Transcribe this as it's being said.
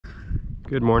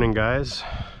Good morning, guys.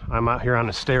 I'm out here on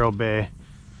Estero Bay.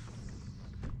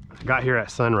 I got here at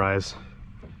sunrise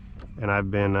and I've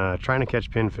been trying to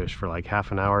catch pinfish for like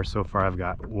half an hour. So far I've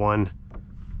got one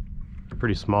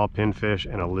pretty small pinfish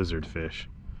and a lizard fish.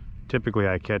 Typically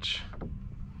I catch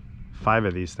 5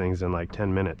 of these things in like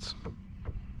 10 minutes,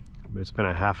 but it's been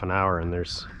a half an hour and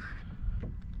there's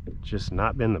just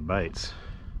not been the bites.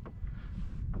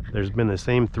 There's been the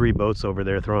same 3 boats over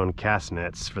there throwing cast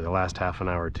nets for the last half an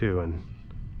hour too, and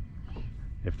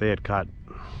if they had caught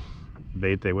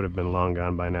bait they would have been long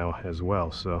gone by now as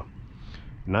well, so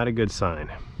not a good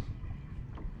sign.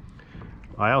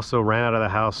 I also ran out of the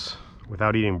house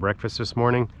without eating breakfast this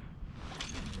morning,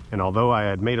 and although I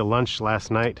had made a lunch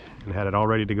last night and had it all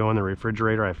ready to go in the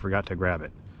refrigerator, I forgot to grab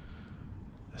it.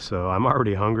 So I'm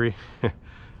already hungry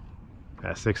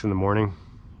at 6 in the morning.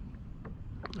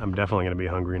 I'm definitely going to be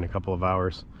hungry in a couple of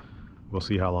hours. We'll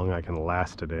see how long I can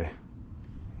last today.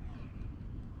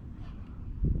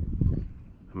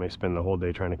 I may spend the whole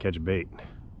day trying to catch bait.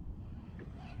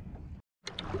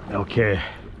 Okay,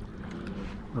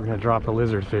 we're gonna drop a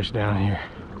lizard fish down here.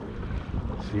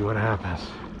 See what happens.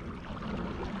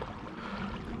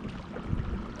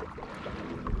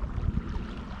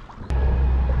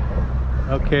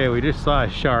 Okay, we just saw a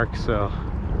shark, so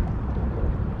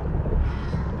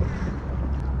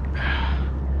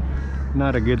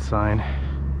not a good sign.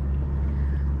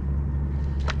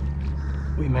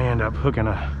 We may end up hooking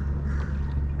a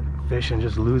fish and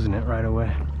just losing it right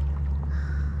away.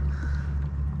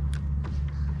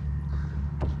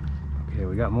 Okay,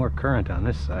 we got more current on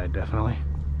this side, definitely.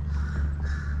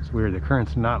 It's weird, the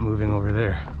current's not moving over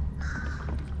there.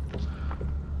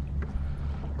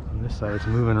 On this side, it's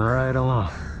moving right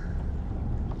along.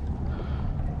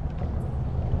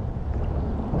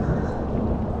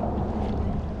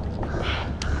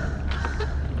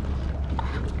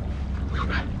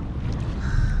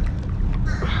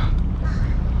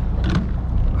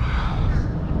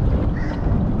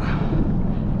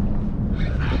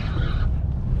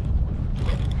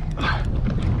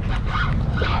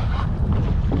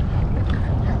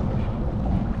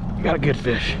 Got a good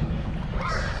fish.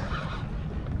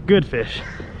 Good fish.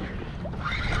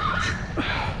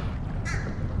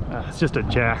 It's just a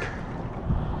jack.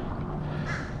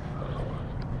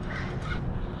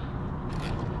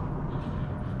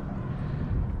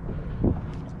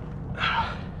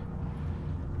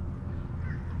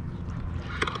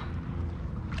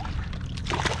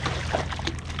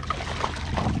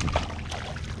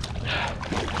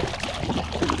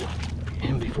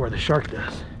 In before the shark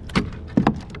does.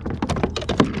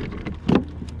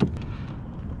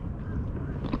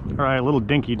 All right, a little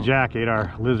dinky jack ate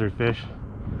our lizard fish.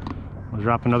 We'll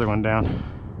drop another one down.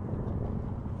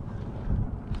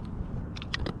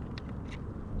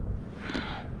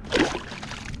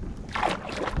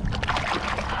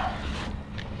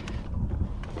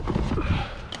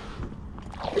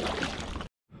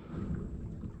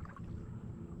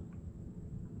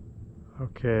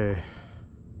 Okay,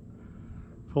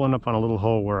 pulling up on a little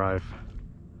hole where I've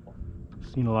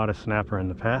seen a lot of snapper in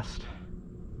the past.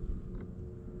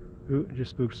 Ooh, just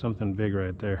spooked something big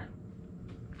right there.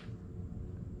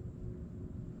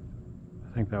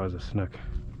 I think that was a snook.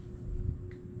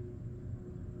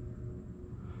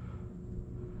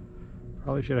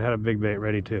 Probably should have had a big bait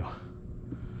ready too.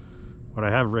 What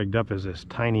I have rigged up is this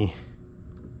tiny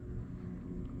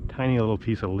little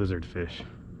piece of lizard fish.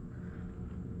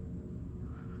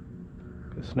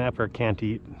 The snapper can't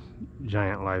eat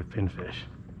giant live pinfish.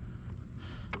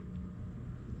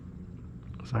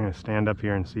 So I'm going to stand up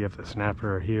here and see if the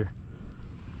snapper are here.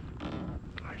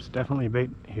 There's definitely bait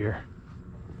here.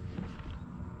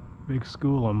 Big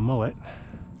school of mullet.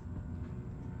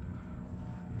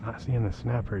 Not seeing the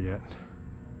snapper yet.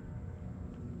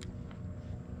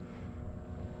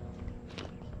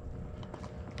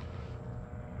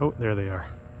 Oh, there they are.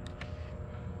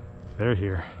 They're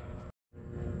here.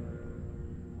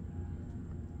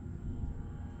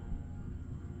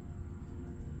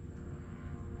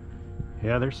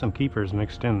 Yeah, there's some keepers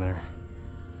mixed in there.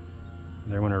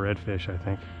 They're one a redfish, I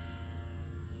think.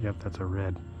 Yep, that's a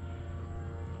red.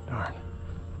 Darn.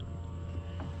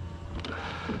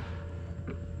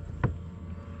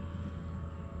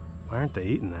 Why aren't they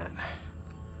eating that?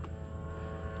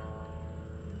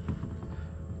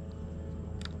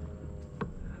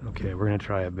 Okay, we're gonna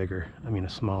try a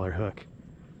smaller hook.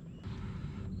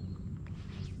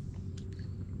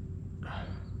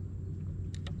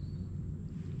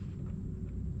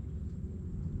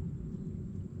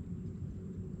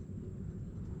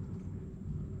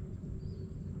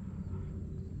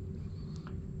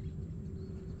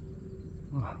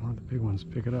 Oh, one of the big ones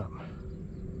pick it up.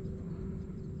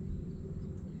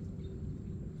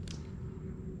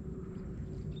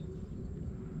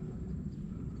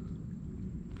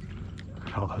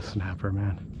 Look at all those snapper,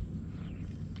 man.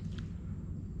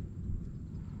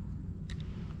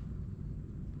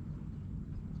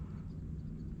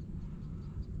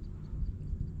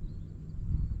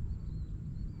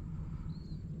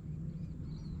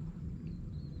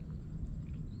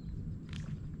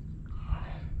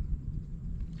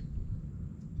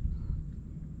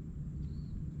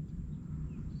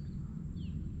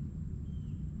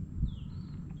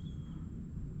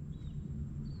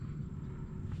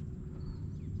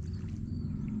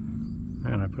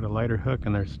 And I put a lighter hook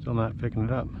and they're still not picking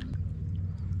it up.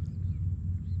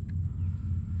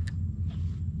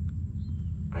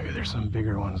 Maybe there's some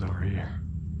bigger ones over here.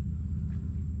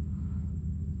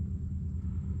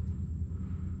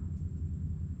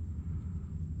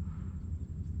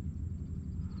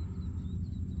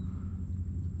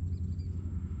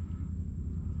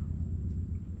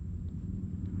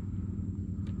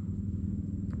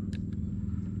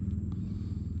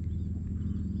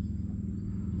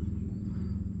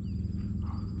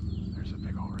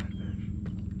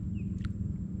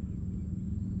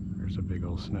 There's a big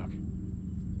old snook.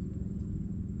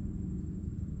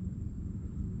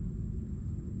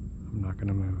 I'm not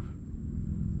gonna move.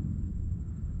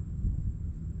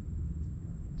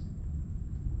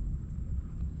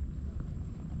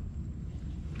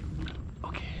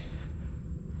 Okay.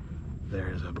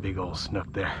 There's a big old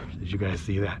snook there. Did you guys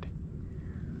see that?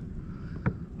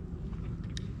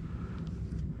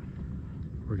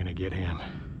 We're gonna get him.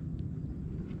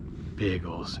 Big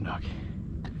old snook.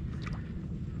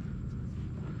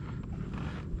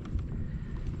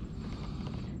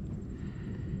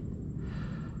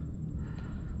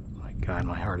 God,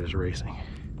 my heart is racing.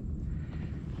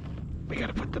 We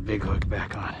gotta put the big hook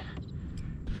back on.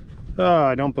 Oh,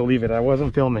 I don't believe it. I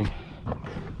wasn't filming.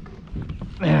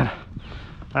 Man,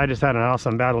 I just had an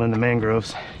awesome battle in the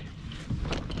mangroves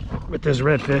with this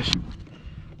redfish.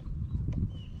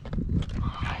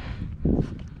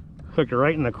 Hooked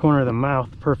right in the corner of the mouth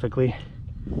perfectly.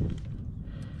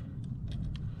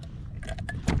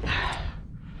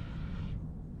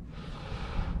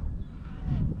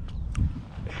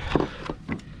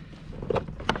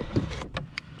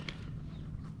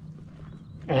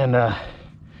 And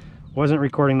wasn't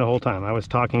recording the whole time. I was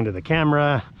talking to the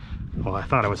camera. Well, I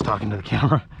thought I was talking to the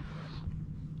camera.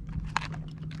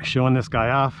 Showing this guy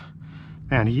off.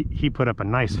 Man, he put up a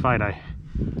nice fight. I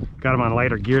got him on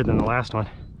lighter gear than the last one.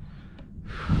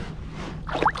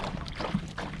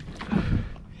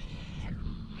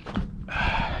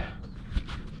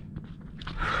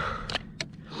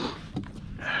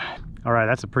 All right,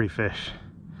 that's a pretty fish.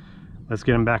 Let's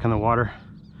get him back in the water.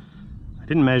 I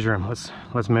didn't measure him.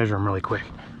 Let's measure him really quick.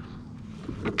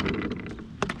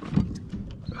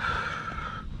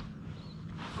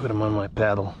 Put him on my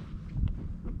paddle.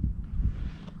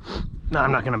 No,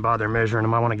 I'm not going to bother measuring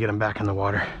him. I want to get him back in the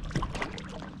water.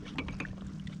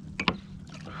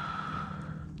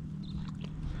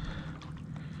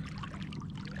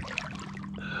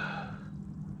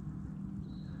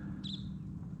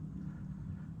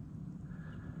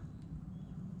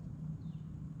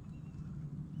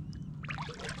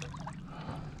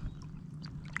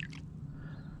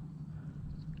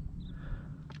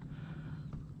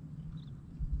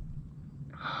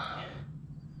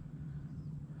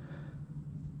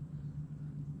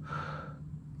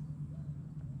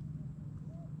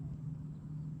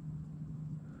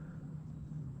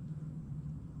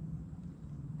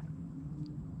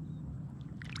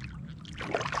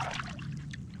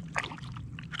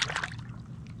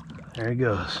 There he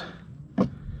goes.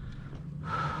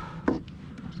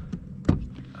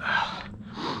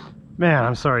 Man,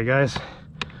 I'm sorry guys.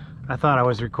 I thought I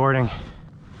was recording.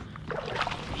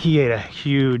 He ate a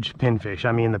huge pinfish.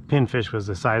 I mean, the pinfish was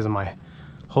the size of my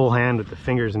whole hand with the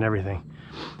fingers and everything.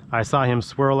 I saw him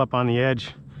swirl up on the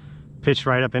edge, pitch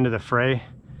right up into the fray.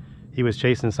 He was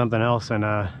chasing something else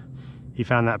and he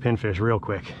found that pinfish real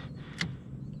quick.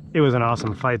 It was an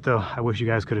awesome fight though. I wish you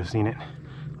guys could have seen it.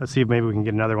 Let's see if maybe we can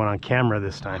get another one on camera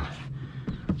this time.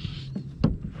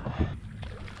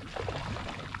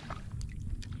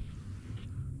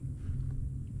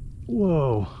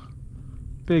 Whoa,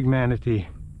 big manatee.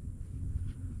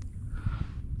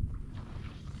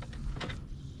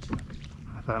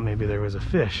 I thought maybe there was a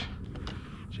fish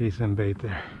chasing bait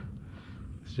there.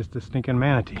 It's just a stinking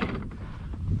manatee.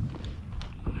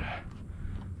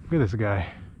 Look at this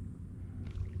guy.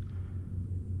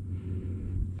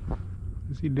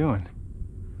 What's he doing?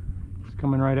 He's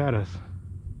coming right at us.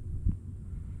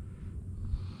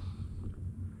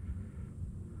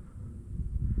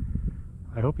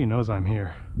 I hope he knows I'm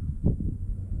here.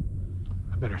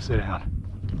 I better sit down.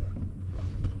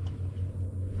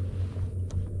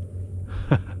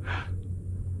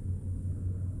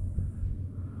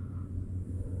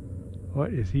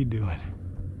 What is he doing?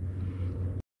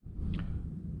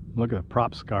 Look at the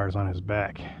prop scars on his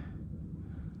back.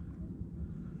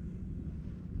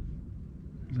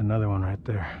 There's another one right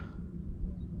there.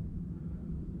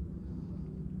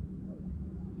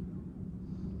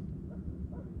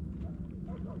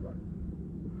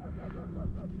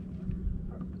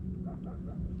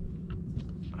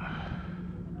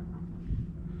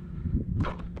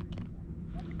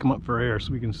 Come up for air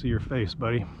so we can see your face,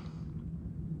 buddy.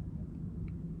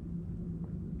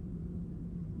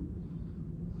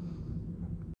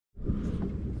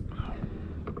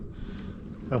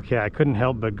 Okay, I couldn't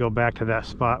help but go back to that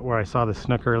spot where I saw the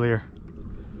snook earlier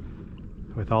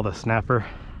with all the snapper.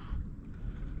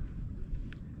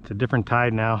 It's a different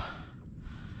tide now,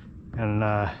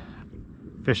 and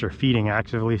fish are feeding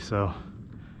actively, so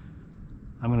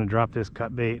I'm gonna drop this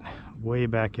cut bait way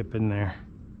back up in there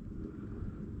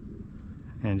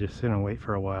and just sit and wait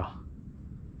for a while.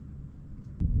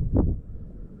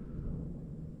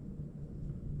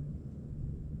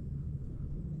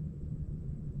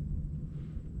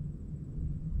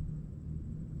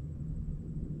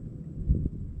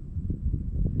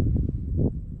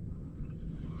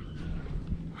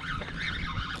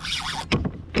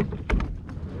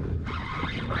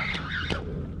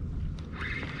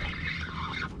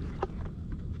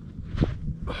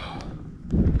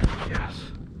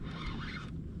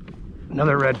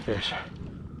 Another redfish.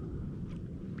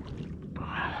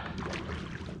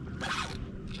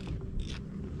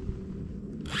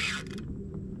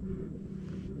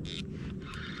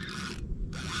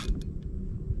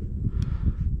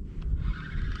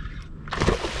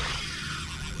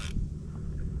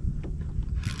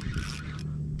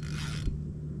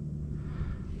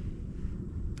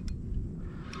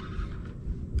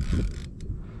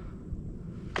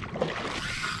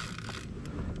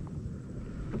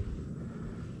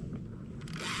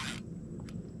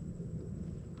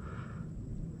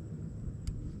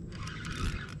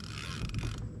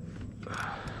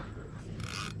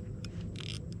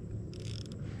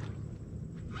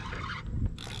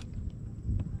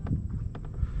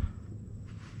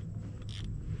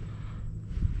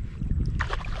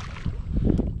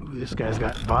 This guy's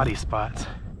got body spots.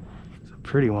 It's a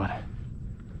pretty one.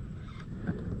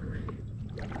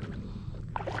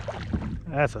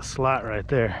 That's a slot right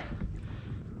there.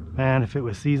 Man, if it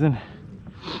was season.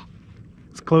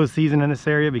 It's closed season in this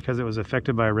area because it was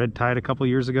affected by a red tide a couple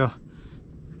years ago.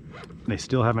 They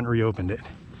still haven't reopened it.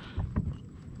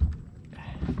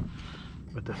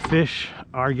 But the fish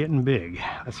are getting big,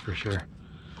 that's for sure.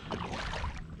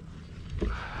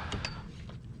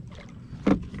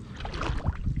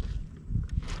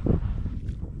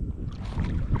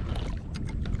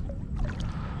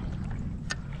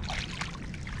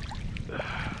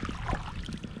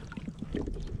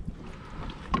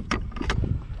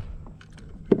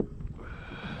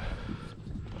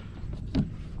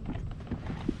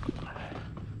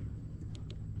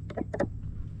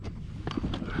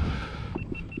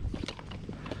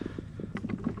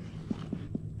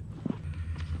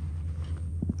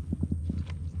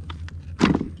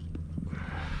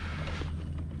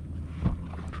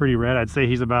 Pretty red. I'd say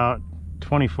he's about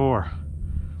 24.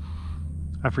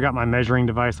 I forgot my measuring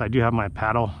device. I do have my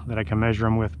paddle that I can measure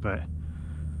him with, but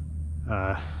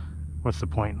what's the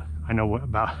point? I know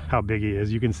about how big he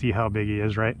is. You can see how big he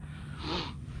is, right?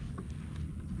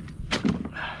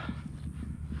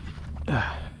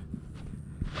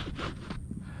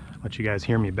 Let you guys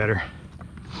hear me better.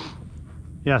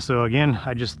 Yeah, so again,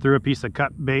 I just threw a piece of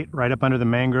cut bait right up under the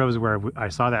mangroves where I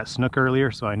saw that snook earlier,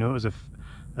 so I knew it was a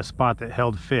spot that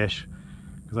held fish,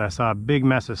 because I saw a big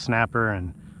mess of snapper,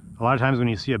 and a lot of times when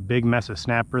you see a big mess of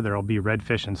snapper, there'll be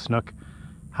redfish and snook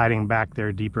hiding back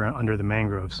there deeper under the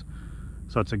mangroves.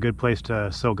 So it's a good place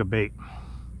to soak a bait.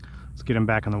 Let's get him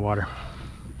back in the water.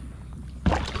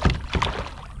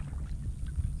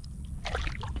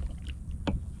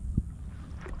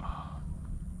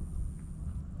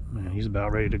 Man, he's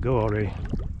about ready to go already.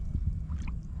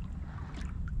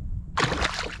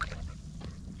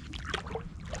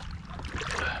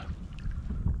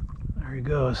 There he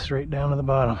goes, straight down to the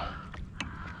bottom.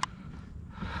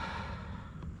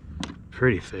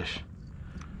 Pretty fish.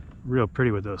 Real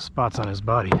pretty with those spots on his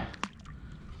body.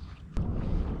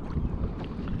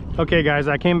 Okay guys,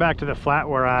 I came back to the flat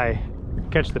where I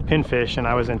catch the pinfish, and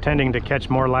I was intending to catch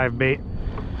more live bait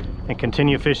and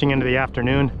continue fishing into the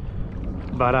afternoon,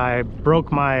 but I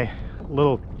broke my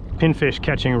little pinfish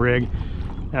catching rig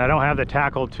and I don't have the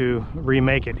tackle to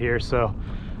remake it here, so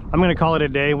I'm gonna call it a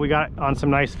day. We got on some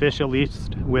nice fish at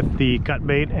least with the cut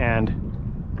bait,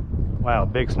 and wow,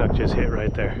 big snook just hit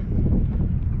right there.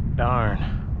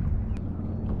 Darn.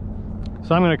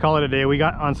 So I'm gonna call it a day. We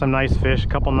got on some nice fish, a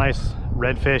couple nice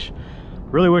redfish.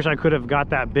 Really wish I could have got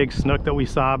that big snook that we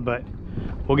saw, but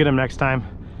we'll get him next time.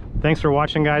 Thanks for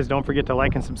watching, guys. Don't forget to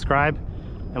like and subscribe,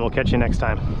 and we'll catch you next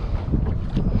time.